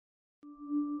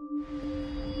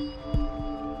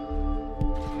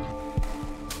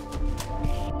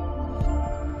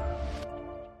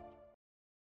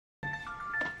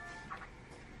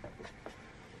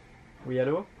Oui,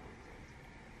 allô?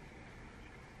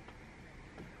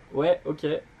 Ouais, ok.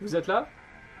 Vous êtes là?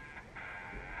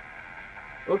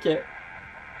 Ok.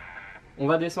 On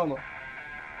va descendre.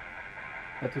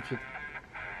 À tout de suite.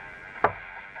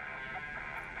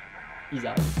 Ils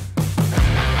arrivent.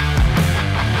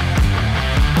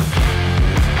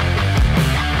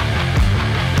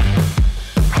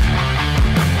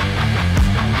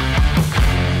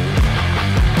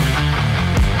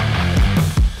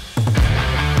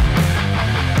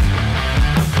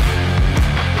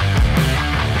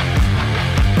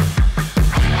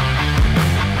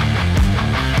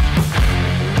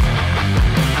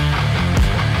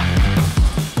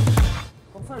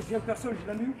 Personne, je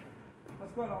l'annule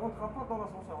parce qu'elle ne rentrera pas dans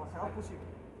l'ascenseur, c'est impossible.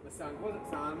 C'est un gros,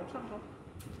 c'est un long charge, hein.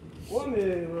 Ouais,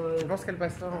 mais. Je pense qu'elle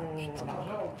passera en.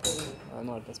 Ah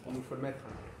non, elle passe pas. Il nous faut le mettre.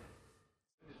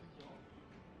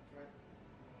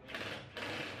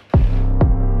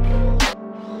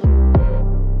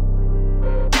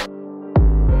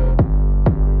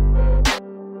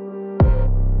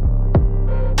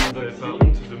 Vous n'avez pas honte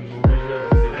de m'obliger à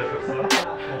vous aider à faire ça?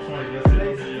 Franchement, les gars,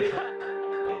 c'est easy.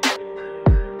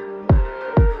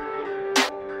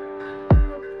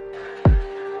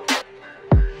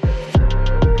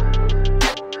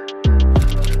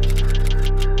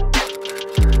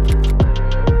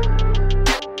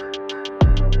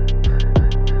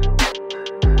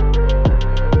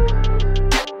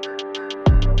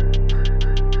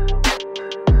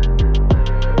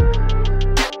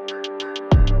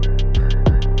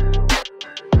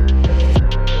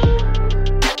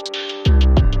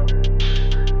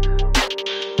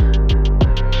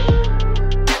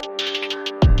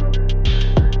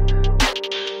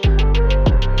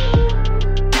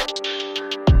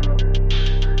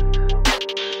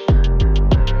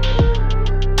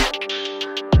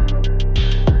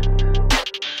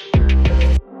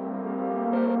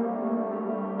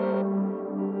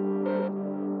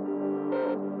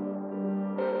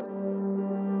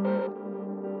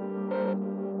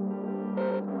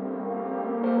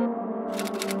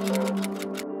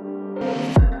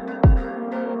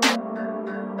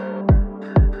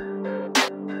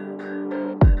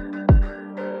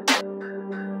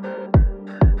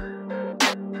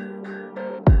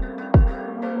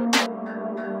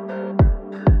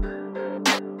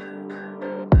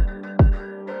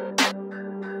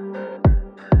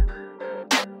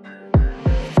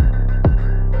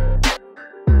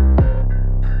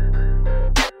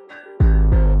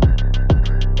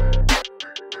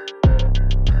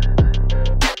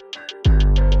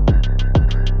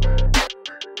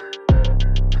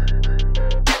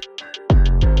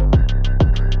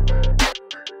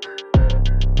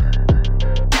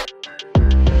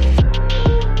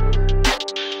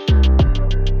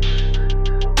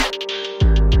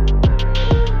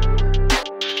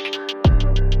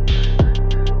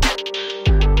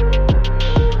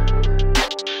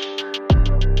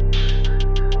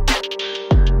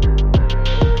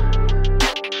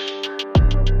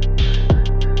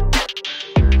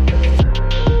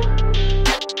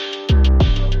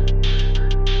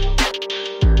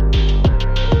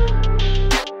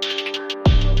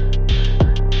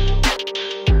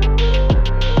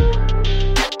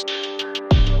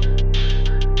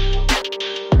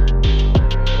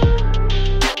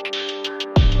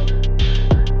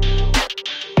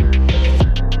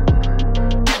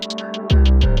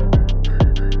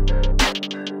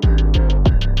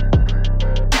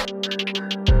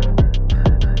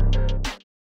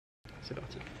 C'est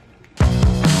parti.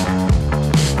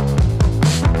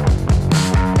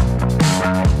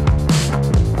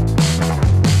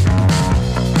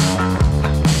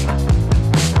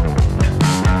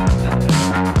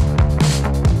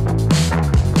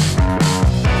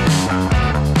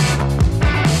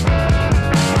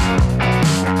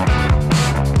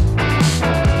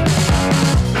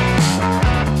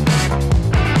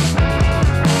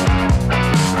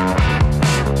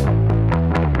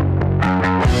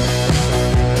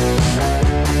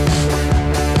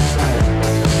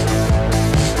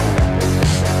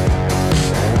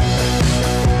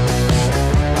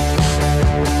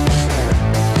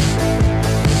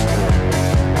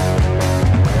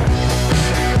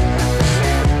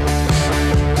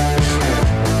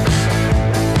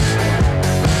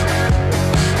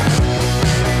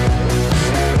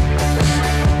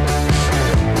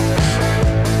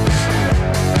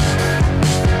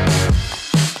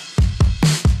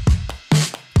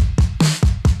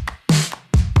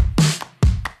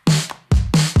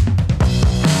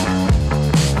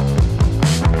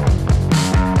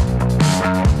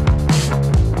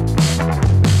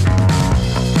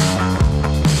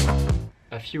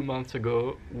 Few months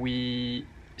ago, we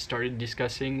started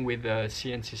discussing with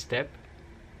CNC-STEP,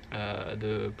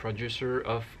 the producer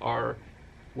of our,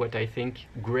 what I think,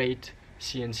 great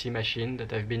CNC machine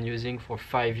that I've been using for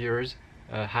 5 years,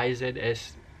 High-Z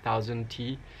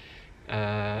S-1000.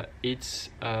 It's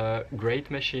a great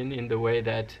machine in the way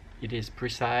that it is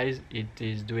precise, it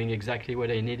is doing exactly what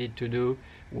I need it to do,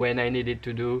 when I need it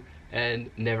to do,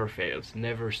 and never fails,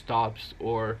 never stops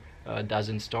or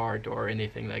doesn't start or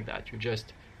anything like that. You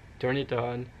just turn it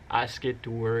on, ask it to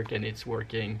work, and it's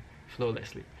working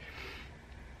flawlessly.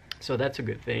 So that's a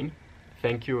good thing.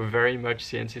 Thank you very much,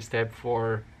 CNC-STEP,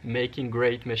 for making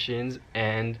great machines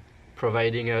and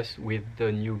providing us with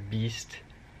the new beast.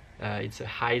 It's a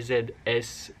High-Z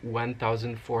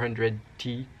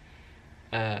S-1400T,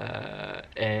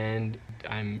 and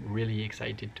I'm really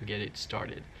excited to get it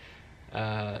started.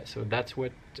 So that's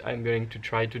what I'm going to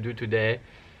try to do today.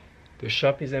 The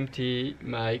shop is empty,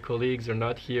 my colleagues are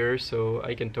not here, so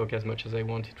I can talk as much as I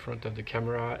want in front of the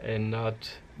camera and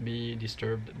not be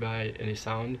disturbed by any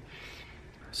sound.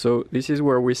 So this is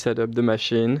where we set up the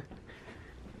machine.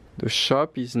 The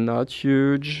shop is not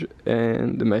huge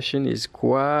and the machine is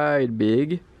quite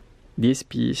big. This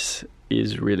piece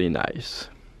is really nice.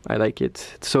 I like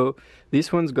it. So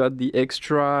this one's got the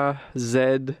extra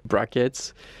Z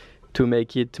brackets to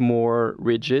make it more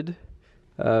rigid,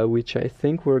 which I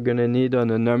think we're gonna need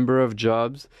on a number of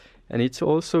jobs. And it's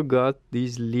also got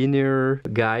these linear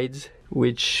guides,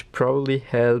 which probably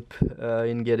help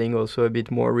in getting also a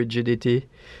bit more rigidity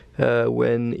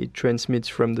when it transmits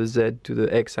from the Z to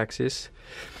the X-axis.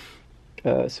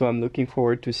 So I'm looking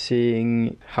forward to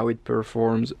seeing how it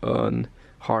performs on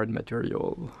hard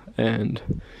material and,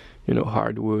 you know,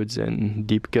 hardwoods and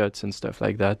deep cuts and stuff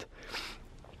like that.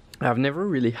 I've never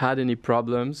really had any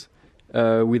problems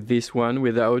with this one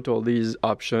without all these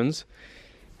options.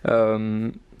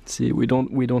 See, we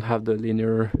don't have the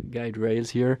linear guide rails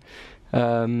here.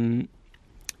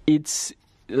 It's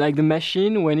like the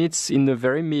machine when it's in the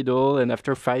very middle and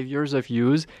after 5 years of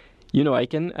use, you know, I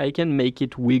can make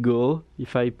it wiggle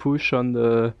if I push on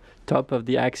the top of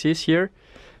the axis here.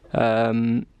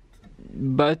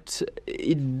 But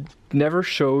it never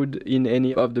showed in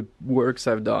any of the works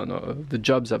I've done or the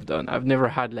jobs I've done. I've never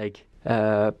had like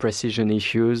precision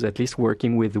issues. At least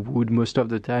working with wood most of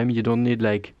the time, you don't need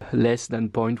like less than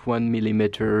 0.1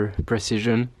 millimeter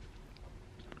precision.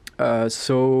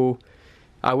 So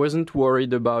I wasn't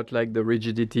worried about like the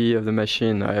rigidity of the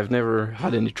machine. I have never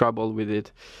had any trouble with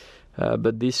it,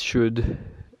 but this should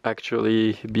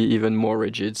actually be even more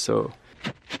rigid. So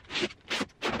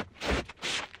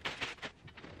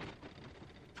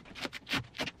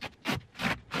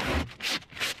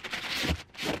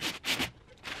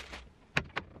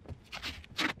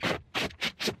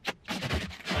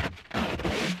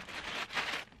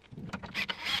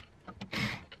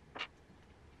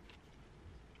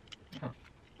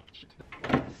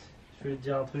Je vais te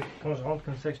dire un truc, quand je rentre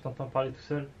comme ça que je t'entends parler tout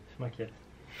seul, je m'inquiète.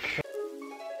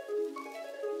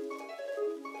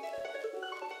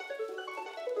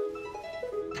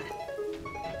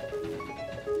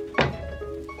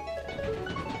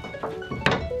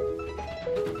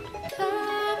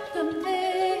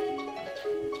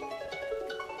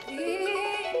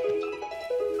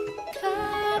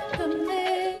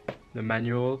 the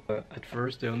manual, at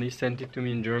first they only sent it to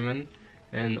me in German,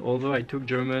 and although I took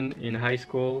German in high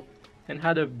school and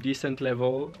had a decent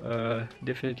level,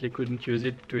 definitely couldn't use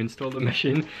it to install the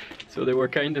machine, so they were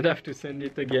kind enough to send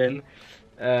it again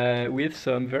with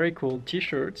some very cool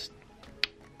t-shirts.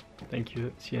 Thank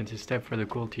you CNC-STEP for the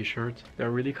cool t-shirts. They're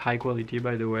really high quality,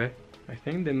 by the way. I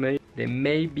think they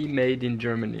may be made in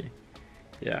Germany.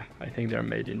 Yeah, I think they're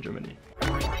made in Germany.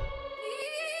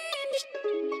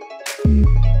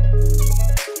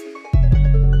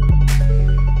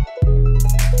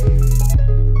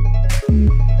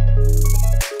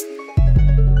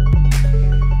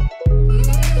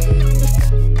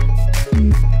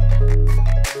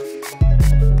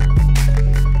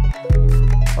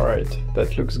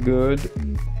 That looks good,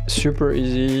 super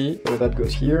easy. So that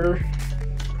goes here,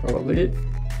 probably.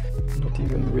 Not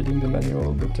even reading the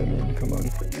manual, but I mean, come on.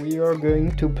 We are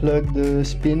going to plug the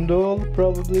spindle,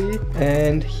 probably,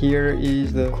 and here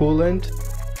is the coolant.